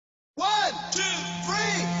3,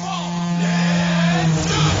 4, let's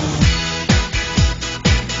go!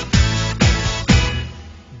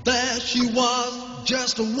 There she was,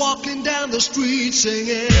 just walking down the street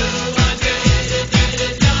singing.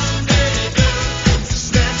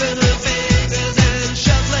 Snapping her fingers and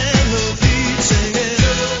shuffling her feet singing.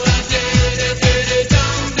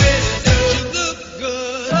 She looked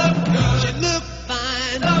good, she looked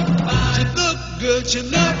fine, she looked good, she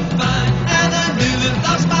looked fine, and I nearly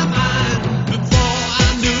lost my mind. Before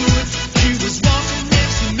I knew it, she was walking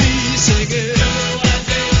next to me singing.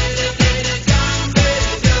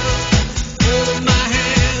 Holding my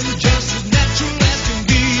hand just as natural as can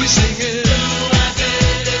be singing.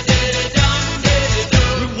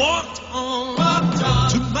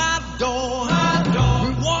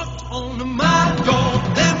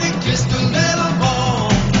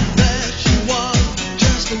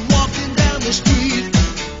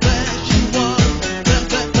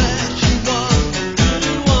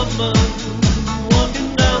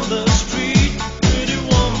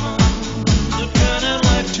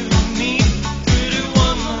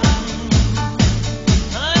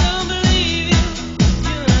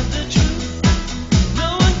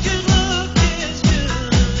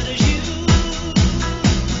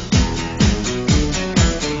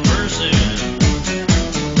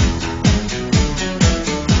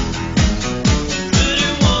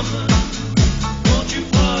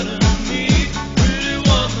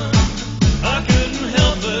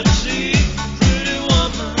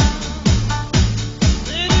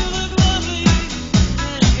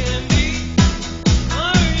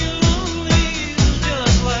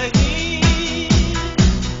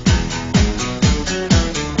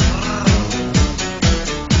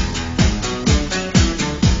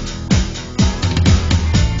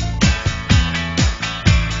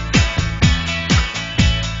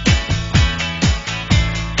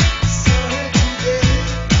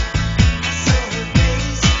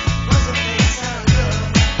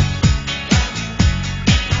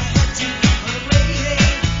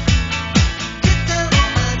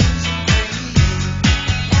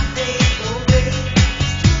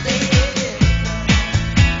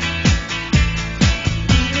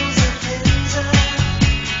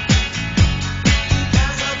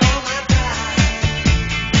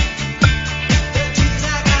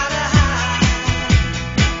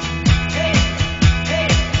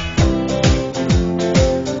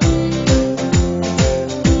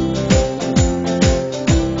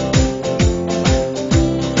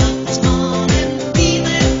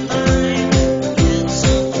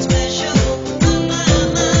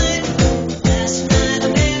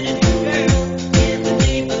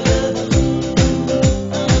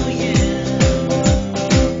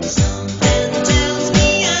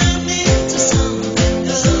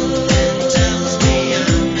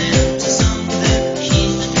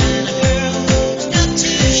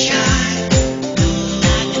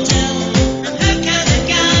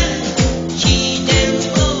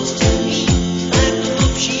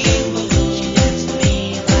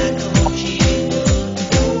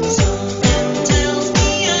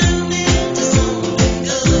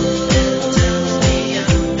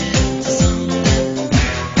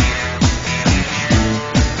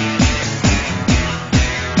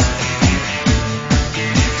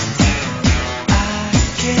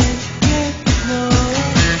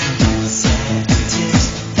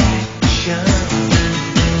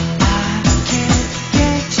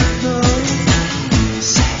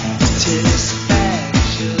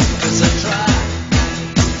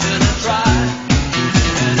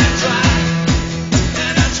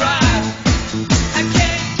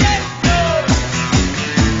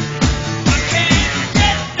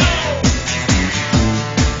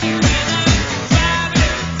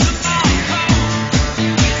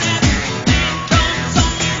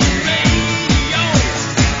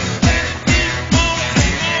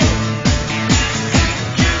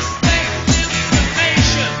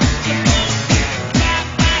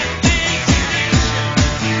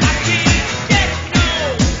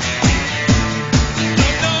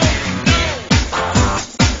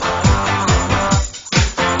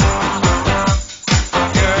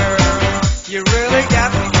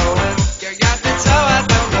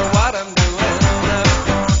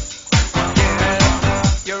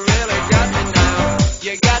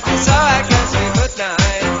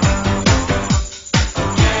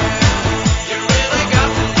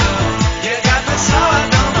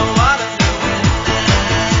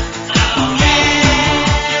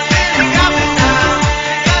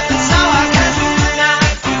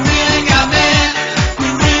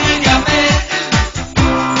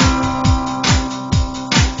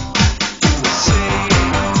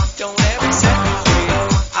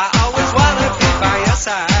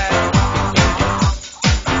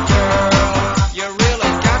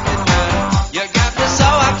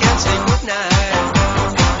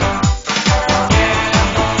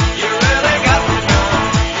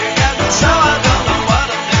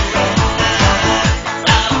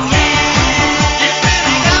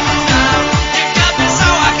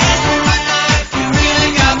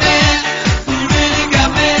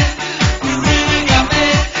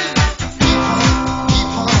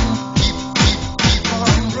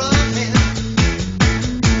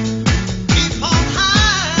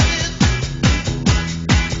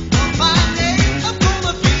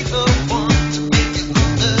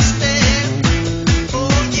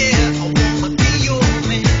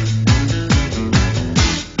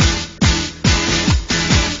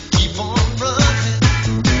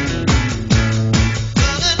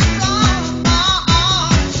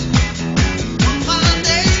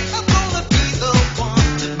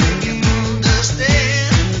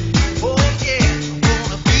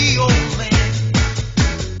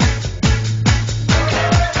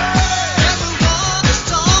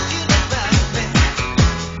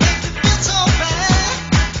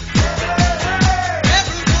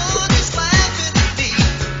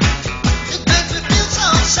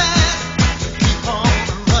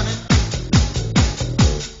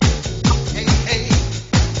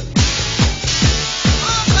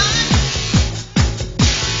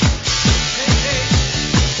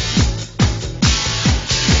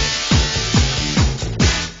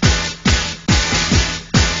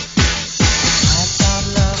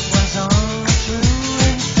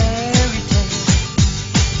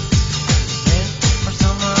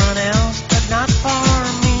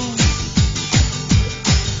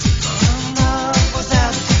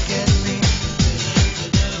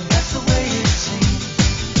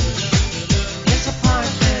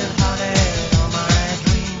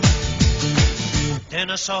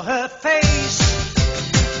 I saw her face.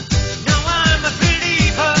 Now I'm a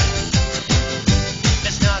believer.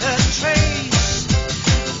 There's not a trace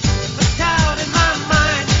of doubt in my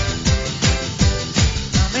mind.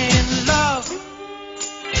 I'm in love.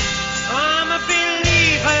 I'm a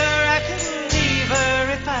believer. I can leave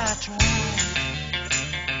her if I try.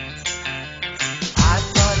 I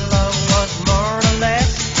thought love was more or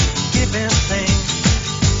less a given thing.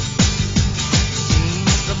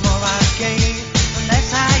 Seems the more I gave, the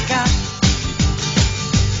less I got.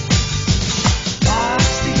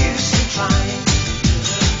 What's the use in trying?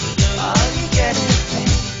 All you get is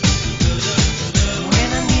pain. When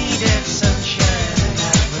I needed sunshine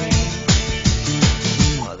and rain,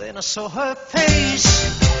 well, then I saw her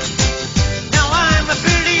face.